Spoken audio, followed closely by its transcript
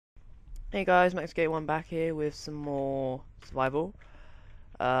Hey guys, MaxGate1 back here with some more survival.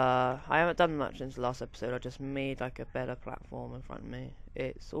 I haven't done much since the last episode. I just made like a better platform in front of me.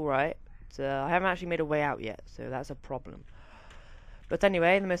 It's alright. I haven't actually made a way out yet, so that's a problem. But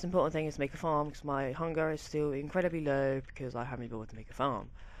anyway, the most important thing is to make a farm because my hunger is still incredibly low because I haven't been able to make a farm.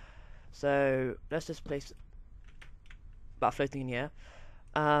 So let's just place that floating in here.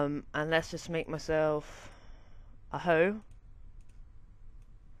 And let's just make myself a hoe.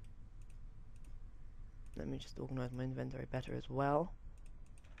 Let me just organise my inventory better as well.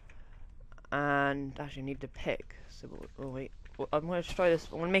 And actually need to pick. So, oh wait, I'm going to try this.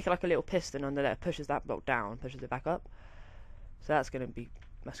 I'm going to make it like a little piston under there. It pushes that block down, pushes it back up. So that's going to be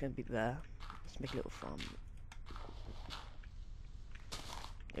there. Let's make a little farm.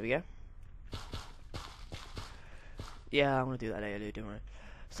 There we go. Yeah, I'm going to do that later, don't worry.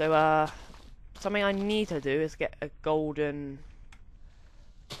 So, something I need to do is get a golden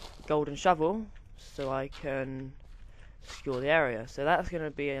shovel so I can secure the area. So that's going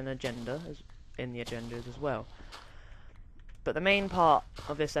to be an agenda, in the agendas as well. But the main part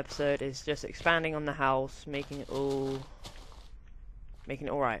of this episode is just expanding on the house, making it all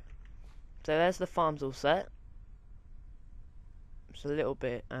right. So there's the farms all set. It's a little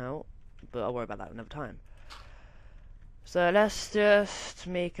bit out, but I'll worry about that another time. So let's just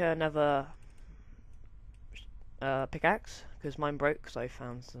make another pickaxe, because mine broke because I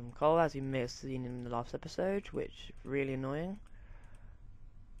found some coal, as you may have seen in the last episode, which is really annoying.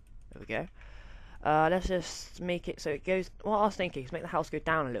 There we go. Let's just make it so it goes. What I was thinking is make the house go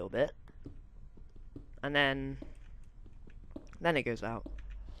down a little bit, and then it goes out.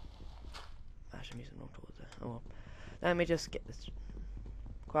 Actually, I'm using the wrong tools there. Oh well. Let me just get this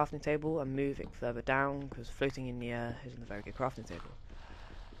crafting table and move it further down because floating in the air isn't a very good crafting table.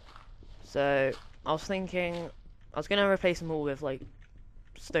 So I was thinking I was gonna replace them all with like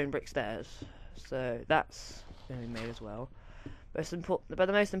stone brick stairs. So that's gonna be made as well. But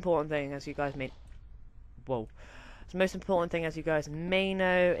the most important thing, as you guys may the most important thing, as you guys may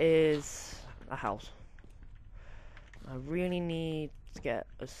know, is a house. I really need to get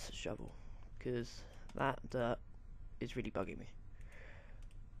a shovel because that dirt is really bugging me.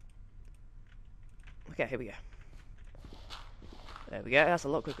 Okay, here we go. There we go. That's a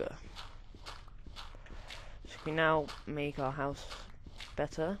lot quicker. Should we now make our house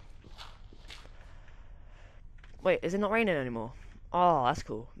better? Wait, is it not raining anymore? Oh, that's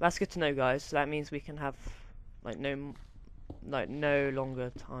cool. That's good to know, guys. So that means we can have like no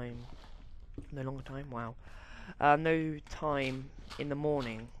longer time. Wow. No time in the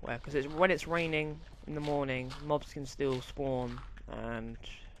morning, because when it's raining in the morning, mobs can still spawn and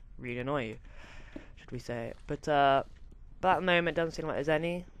really annoy you, should we say? But at the moment, it doesn't seem like there's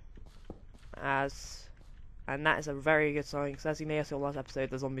any. And that is a very good sign, because as you may have seen last episode,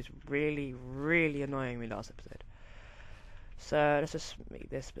 the zombies really, really annoying me last episode. So let's just make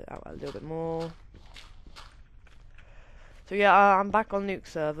this bit out a little bit more. So yeah, I'm back on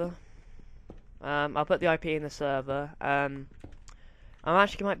Nuke's server. I'll put the IP in the server. I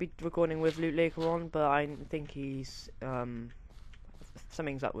actually might be recording with Luke later on, but I think he's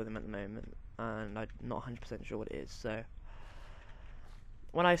something's up with him at the moment, and I'm not 100% sure what it is. So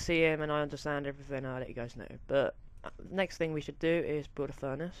when I see him and I understand everything, I'll let you guys know. But next thing we should do is build a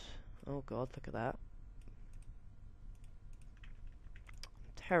furnace. Oh god, look at that.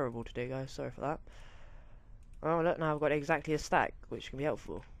 Terrible today, guys. Sorry for that. Oh look, now I've got exactly a stack, which can be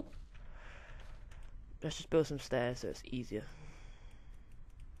helpful. Let's just build some stairs so it's easier.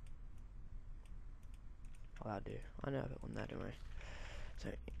 Oh, that'll do. I know I've got one there, don't worry. So,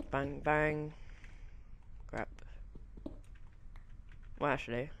 bang, bang. Grab. Well,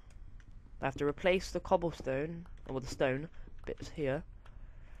 actually, I have to replace the cobblestone, or the stone bits here,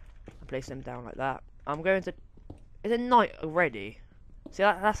 and place them down like that. I'm going to. Is it night already? See,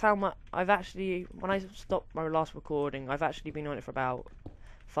 that's how much I've actually. When I stopped my last recording, I've actually been on it for about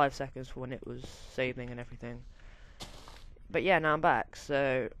 5 seconds for when it was saving and everything. But yeah, now I'm back.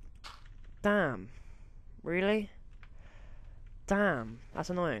 So, damn, really? Damn, that's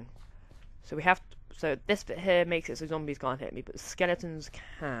annoying. So we have. So this bit here makes it so zombies can't hit me, but skeletons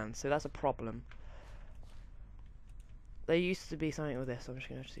can. So that's a problem. There used to be something with this. I'm just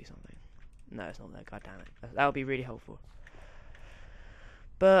gonna see something. No, it's not there. God damn it. That would be really helpful.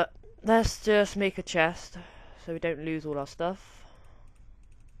 But let's just make a chest so we don't lose all our stuff.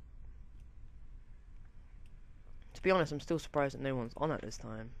 To be honest, I'm still surprised that no one's on at this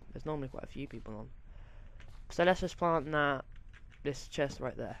time. There's normally quite a few people on. So let's just plant this chest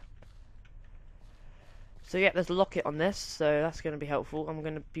right there. So yeah, there's a locket on this, so that's going to be helpful. I'm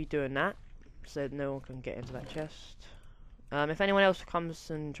going to be doing that, so no one can get into that chest. If anyone else comes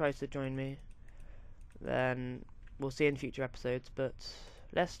and tries to join me, then we'll see in future episodes, but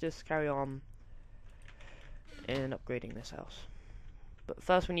let's just carry on in upgrading this house. But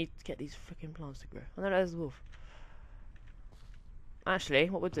first we need to get these freaking plants to grow. Oh no, there's the wolf. Actually,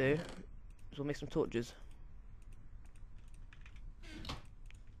 what we'll do is we'll make some torches.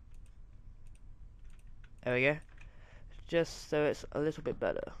 There we go. Just so it's a little bit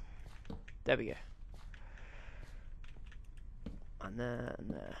better. There we go. And there, and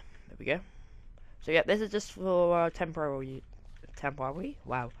there. There we go. So yeah, this is just for temporary use.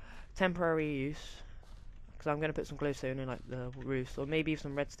 Because I'm going to put some glowstone in like the roofs, or maybe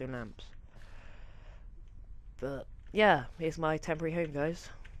some redstone lamps. But yeah, here's my temporary home, guys.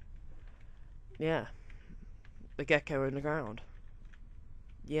 Yeah. The gecko in the ground.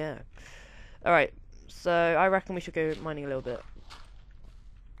 Yeah. Alright, so I reckon we should go mining a little bit.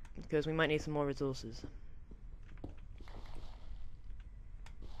 Because we might need some more resources.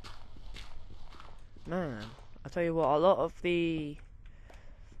 Man, I tell you what, a lot of the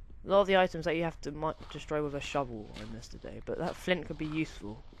items that you have to destroy with a shovel in this today, but that flint could be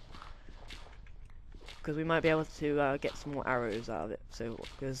useful because we might be able to get some more arrows out of it. So,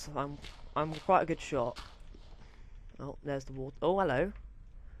 because I'm quite a good shot. Oh, there's the water. Oh, hello.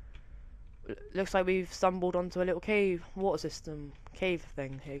 Looks like we've stumbled onto a little water system cave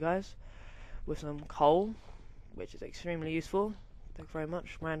thing here, guys, with some coal, which is extremely useful. Thank you very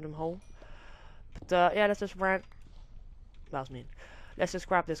much. Random hole. But yeah, let's just that was mean. Let's just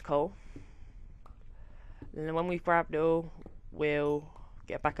grab this coal, and then when we've grabbed it all, we'll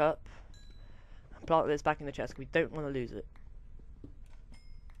get back up and plant this back in the chest, because we don't want to lose it.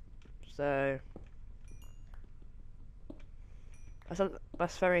 So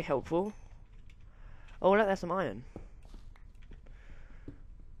that's very helpful. Oh look, there's some iron.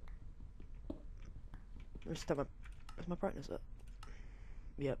 Let me start is my brightness up?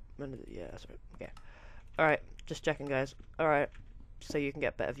 Yep, yeah, that's right. Okay. Alright, just checking, guys. Alright, so you can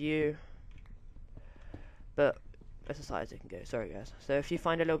get a better view. But that's as high as it can go. Sorry, guys. So if you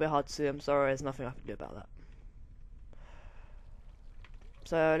find it a little bit hard to see, I'm sorry, there's nothing I can do about that.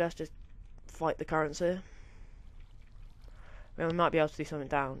 So let's just fight the currents here. I mean, we might be able to do something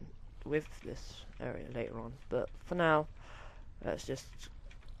down with this area later on, but for now, let's just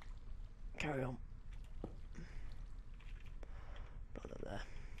carry on.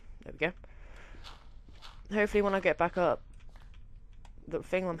 There we go. Hopefully when I get back up, the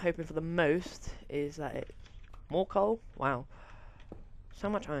thing I'm hoping for the most is that it's more coal. Wow. So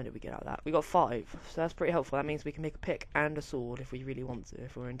much iron did we get out of that? We got 5, so that's pretty helpful. That means we can make a pick and a sword if we really want to,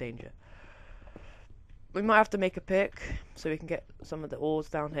 if we're in danger. We might have to make a pick so we can get some of the ores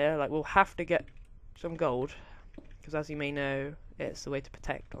down here. Like, we'll have to get some gold, because as you may know, it's the way to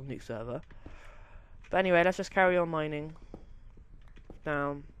protect on Nuke server. But anyway, let's just carry on mining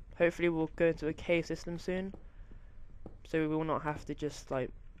down. Hopefully we'll go into a cave system soon, so we will not have to just like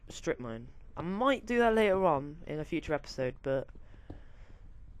strip mine. I might do that later on in a future episode, but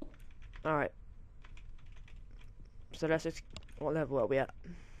alright. So let's just, what level are we at?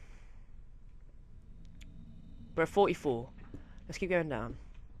 We're at 44. Let's keep going down.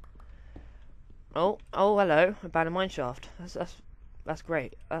 Oh, hello, abandoned mineshaft. That's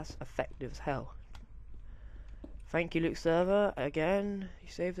great. That's effective as hell. Thank you, Luke server. Again,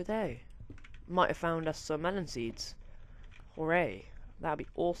 you saved the day. Might have found us some melon seeds. Hooray! That'd be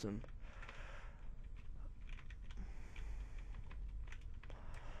awesome.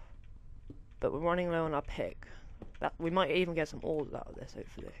 But we're running low on our pick. We might even get some ores out of this,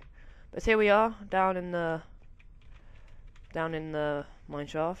 hopefully. But here we are, down in the mine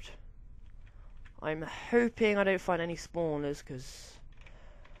shaft. I'm hoping I don't find any spawners, because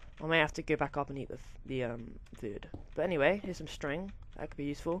I may have to go back up and eat the food. But anyway, here's some string. That could be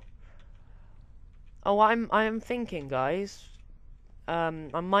useful. Oh, I'm thinking, guys. I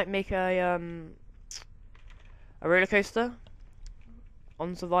might make a roller coaster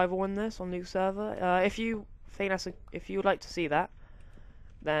on survival in this on Nuke server. If you think if you would like to see that,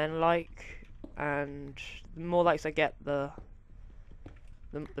 then like, and the more likes I get, the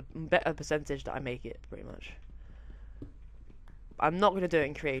better percentage that I make it, pretty much. I'm not going to do it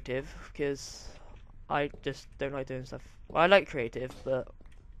in creative, because I just don't like doing stuff. Well, I like creative, but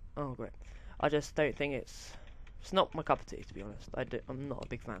oh great, I just don't think it's not my cup of tea, to be honest. I'm not a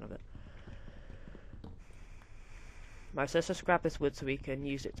big fan of it. Right, so let's just grab this wood so we can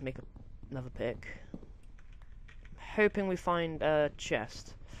use it to make another pick. Hoping we find a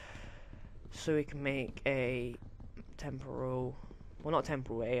chest so we can make a temporal, well not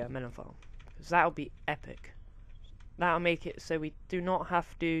temporal, a melon farm, because that'll be epic. That'll make it so we do not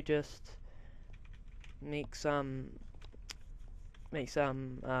have to just make some make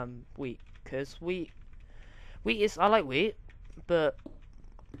some wheat, because wheat is, I like wheat, but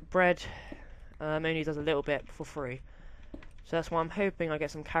bread only does a little bit for free. So that's why I'm hoping I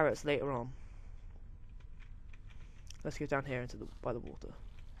get some carrots later on. Let's go down here by the water.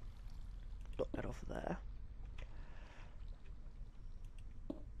 Block that off there.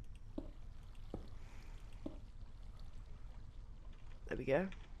 There we go.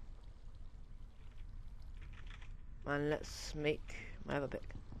 And let's make my other pick.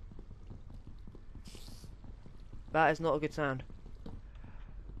 That is not a good sound.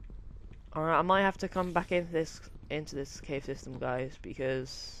 Alright, I might have to come back into this cave system, guys,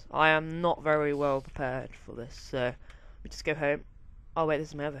 because I am not very well prepared for this. So let me just go home. Oh wait, this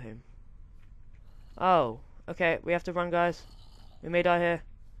is my other home. Oh, okay, we have to run, guys. We may die here,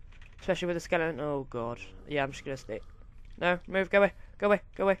 especially with the skeleton. Oh god. Yeah, I'm just gonna stay. No, move, go away, go away,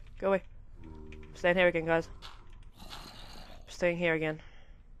 go away, go away. I'm staying here again, guys. I'm staying here again.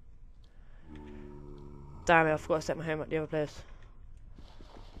 Damn it, I forgot to set my home at the other place.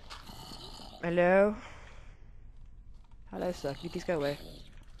 Hello? Hello, sir. Can you please go away?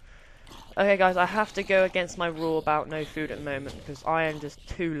 Okay, guys, I have to go against my rule about no food at the moment because I am just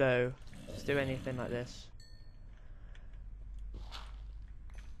too low to do anything like this.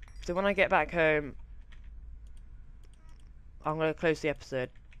 So when I get back home, I'm going to close the episode.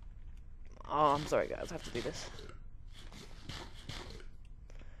 Oh, I'm sorry, guys. I have to do this.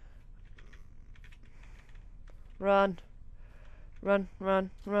 Run. Run,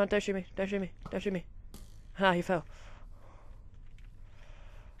 run, run. Don't shoot me. Don't shoot me. Don't shoot me. Ah, he fell.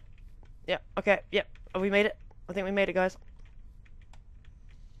 Yep, okay, yep. Have we made it? I think we made it, guys.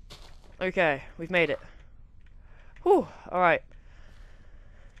 Okay, we've made it. Whew, alright.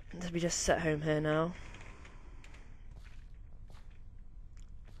 Let me just set home here now.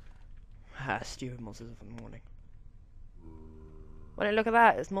 Ah, stupid monsters of the morning. Well, look at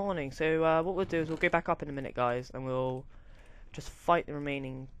that, it's morning. So what we'll do is we'll go back up in a minute, guys, and we'll just fight the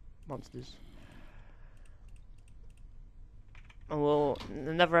remaining monsters. And we'll, in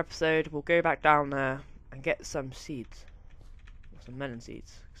another episode, we'll go back down there and get some seeds. Some melon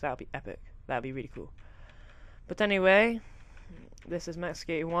seeds, because that'll be epic. That'll be really cool. But anyway, this is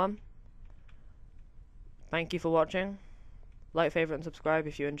Max81. Thank you for watching. Like, favourite, and subscribe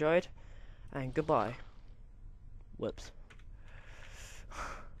if you enjoyed. And goodbye. Whoops.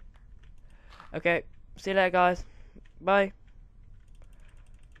 Okay, see you later, guys. Bye.